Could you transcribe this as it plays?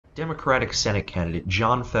Democratic Senate candidate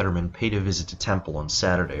John Fetterman paid a visit to Temple on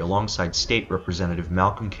Saturday alongside State Representative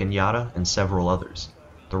Malcolm Kenyatta and several others.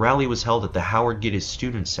 The rally was held at the Howard Gittis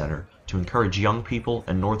Student Center to encourage young people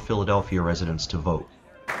and North Philadelphia residents to vote.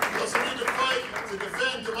 We also need to fight to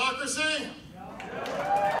defend democracy.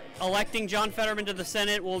 Electing John Fetterman to the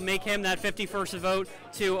Senate will make him that 51st vote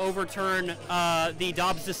to overturn the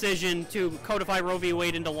Dobbs decision to codify Roe v.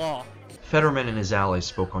 Wade into law. Fetterman and his allies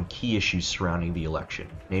spoke on key issues surrounding the election,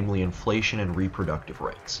 namely inflation and reproductive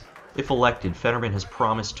rights. If elected, Fetterman has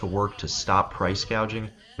promised to work to stop price gouging,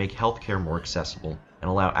 make health care more accessible, and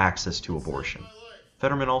allow access to abortion.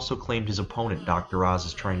 Fetterman also claimed his opponent, Dr. Oz,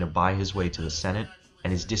 is trying to buy his way to the Senate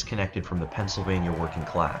and is disconnected from the Pennsylvania working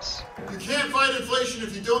class. You can't fight inflation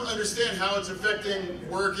if you don't understand how it's affecting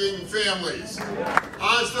working families.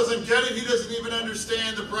 Oz doesn't get it. He doesn't even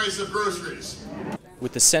understand the price of groceries.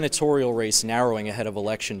 With the senatorial race narrowing ahead of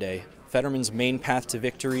Election Day, Fetterman's main path to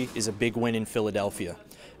victory is a big win in Philadelphia.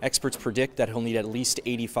 Experts predict that he'll need at least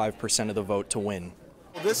 85% of the vote to win.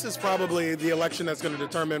 This is probably the election that's going to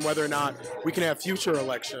determine whether or not we can have future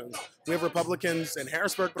elections. We have Republicans in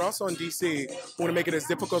Harrisburg, but also in D.C., who want to make it as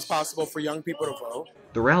difficult as possible for young people to vote.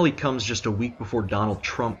 The rally comes just a week before Donald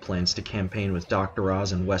Trump plans to campaign with Dr.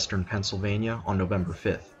 Oz in western Pennsylvania on November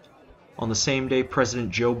 5th. On the same day,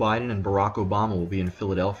 President Joe Biden and Barack Obama will be in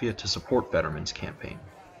Philadelphia to support Fetterman's campaign.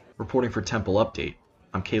 Reporting for Temple Update,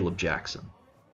 I'm Caleb Jackson.